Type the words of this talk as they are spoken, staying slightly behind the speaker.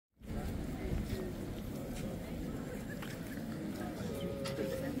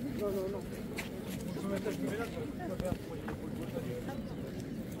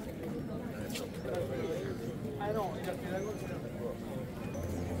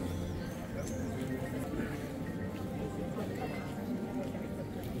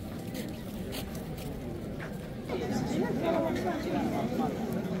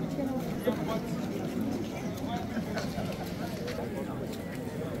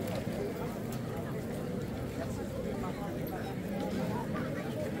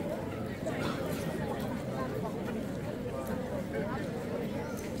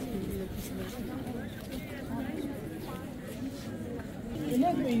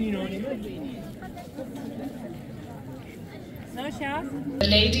The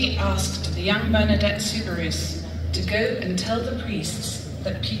lady asked the young Bernadette Subarus to go and tell the priests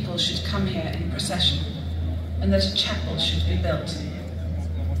that people should come here in procession and that a chapel should be built.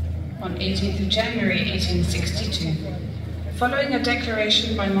 On 18th of January 1862, following a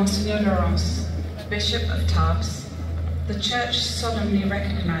declaration by Monsignor Laurence, Bishop of Tarbes, the Church solemnly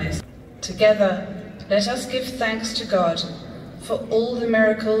recognized. Together, let us give thanks to God for all the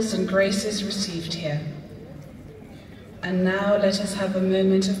miracles and graces received here. And now let us have a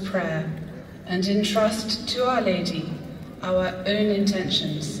moment of prayer and entrust to Our Lady our own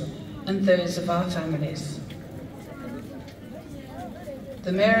intentions and those of our families.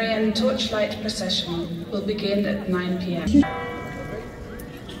 The Marian Torchlight Procession will begin at 9 p.m.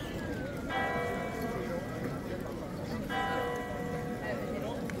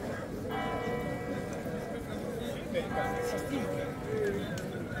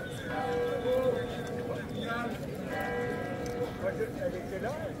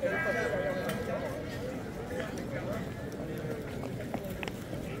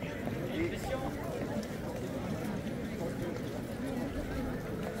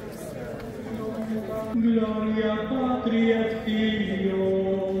 Gloria Patri et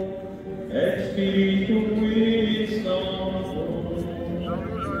Filio et Spiritui Sancto,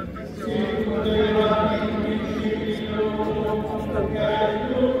 sicut erat in principio et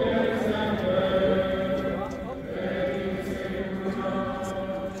nunc et semper et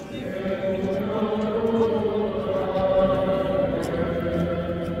in saecula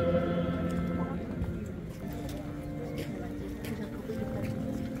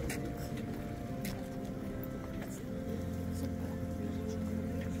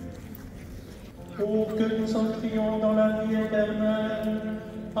pour que nous entrions dans la vie éternelle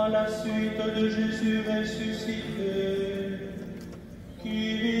à la suite de Jésus ressuscité.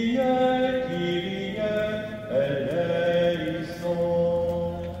 Kyrie, Kyrie, eleison.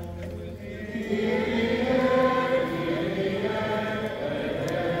 Kyrie, Kyrie,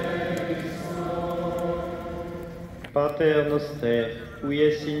 eleison. Pater noster, qui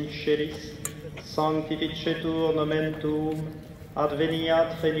es in celis, sanctificetur nomen tuum,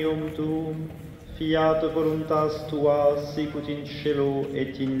 adveniat regnum tuum, fiat voluntas tua sicut in cielo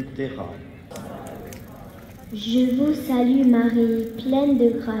et in terra. Je vous salue Marie, pleine de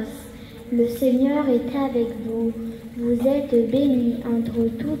grâce. Le Seigneur est avec vous. Vous êtes bénie entre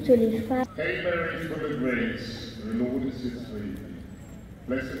toutes les femmes. Hail Mary, full of grace, the Lord is with thee.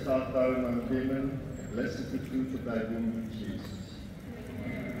 Blessed art thou among women, and blessed is the fruit of thy womb, Jesus.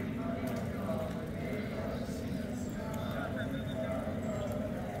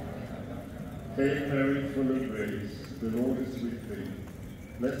 Hail Mary, full of grace, the Lord is with thee.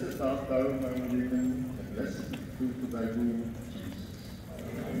 Blessed art thou among women, and blessed is the fruit of thy womb, Jesus.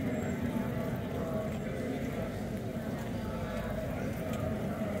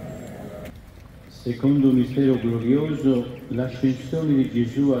 Secondo mistero glorioso, l'ascensione di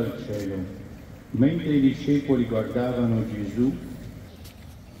Gesù al cielo. Mentre i discepoli guardavano Gesù,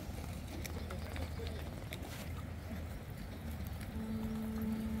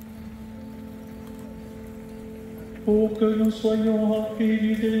 pour que nous soyons remplis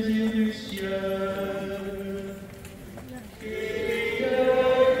du désir du ciel. Kyrie,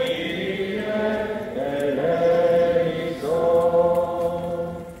 Kyrie, eleison.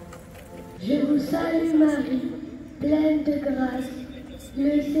 Je vous salue Marie, pleine de grâce.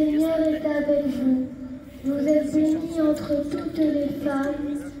 Le Seigneur est avec vous. Vous êtes bénie entre toutes les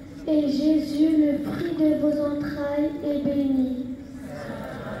femmes, et Jésus, le fruit de vos entrailles, est béni.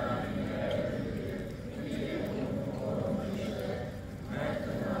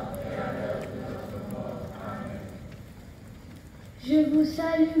 Je vous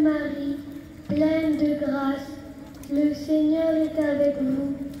salue Marie, pleine de grâce. Le Seigneur est avec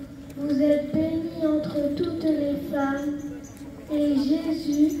vous. Vous êtes bénie entre toutes les femmes, et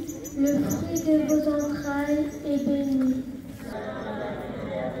Jésus, le fruit de vos entrailles, est béni.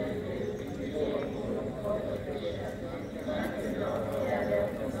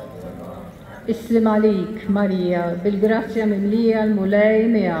 اسلم عليك ماريا بالجراسيا مملية المولاي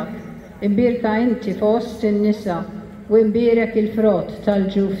معك امبيركا انت في وسط النساء وامبيرك الفروت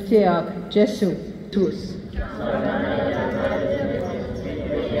تالجوف تاعك جسو توس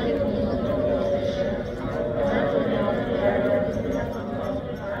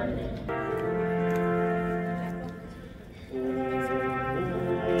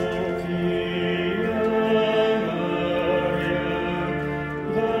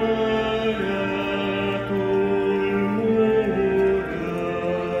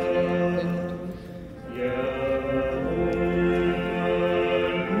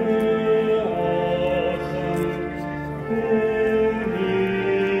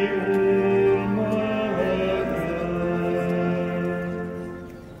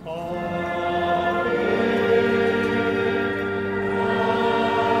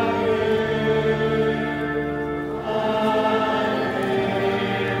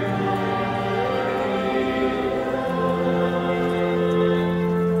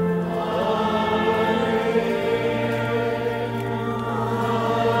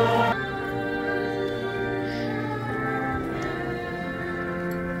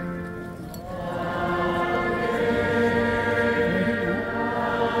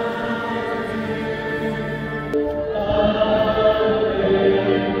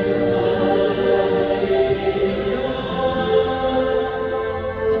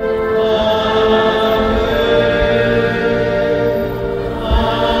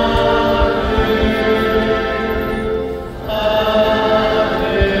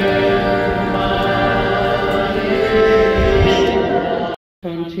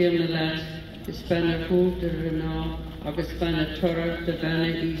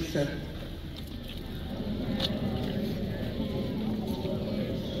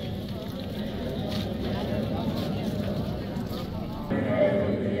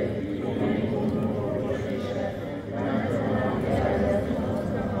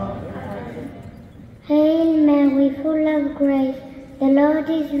Hail Mary, full of grace, the Lord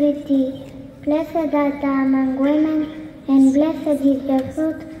is with thee. Blessed art thou among women, and blessed is the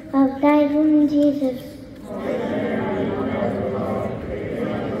fruit of thy womb, Jesus.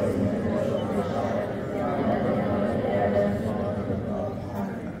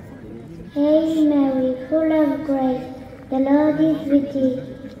 Hail Mary, full of grace, the Lord is with thee.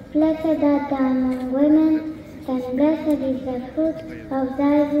 Blessed art thou among women, and blessed is the fruit of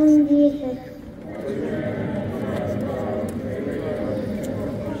thy womb, Jesus.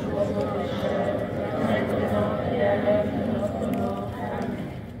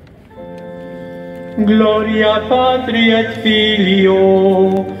 Gloria Patri et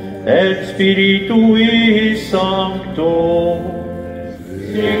Filio et Spiritui Sancto.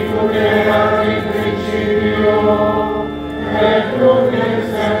 Sicut erat in principio et nunc et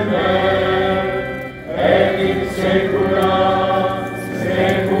semper et in saecula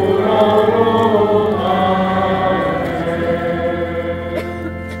saeculorum.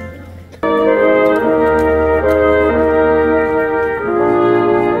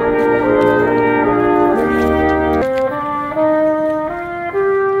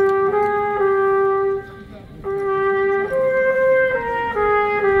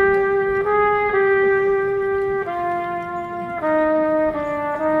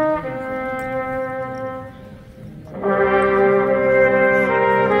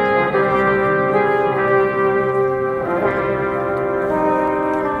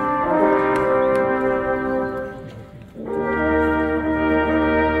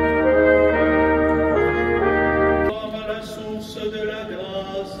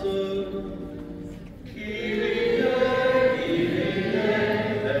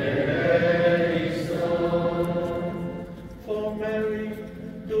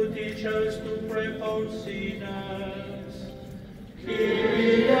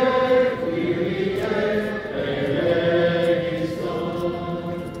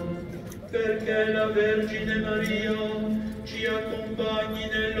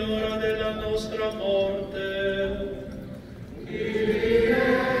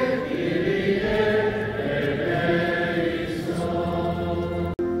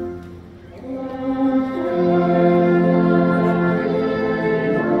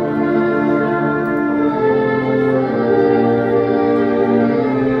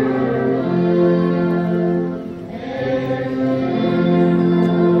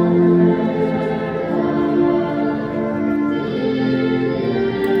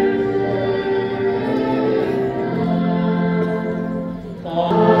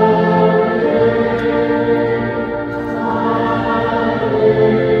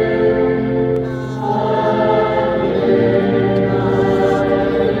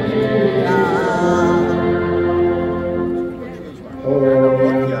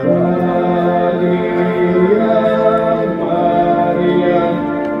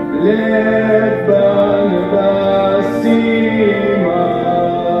 led by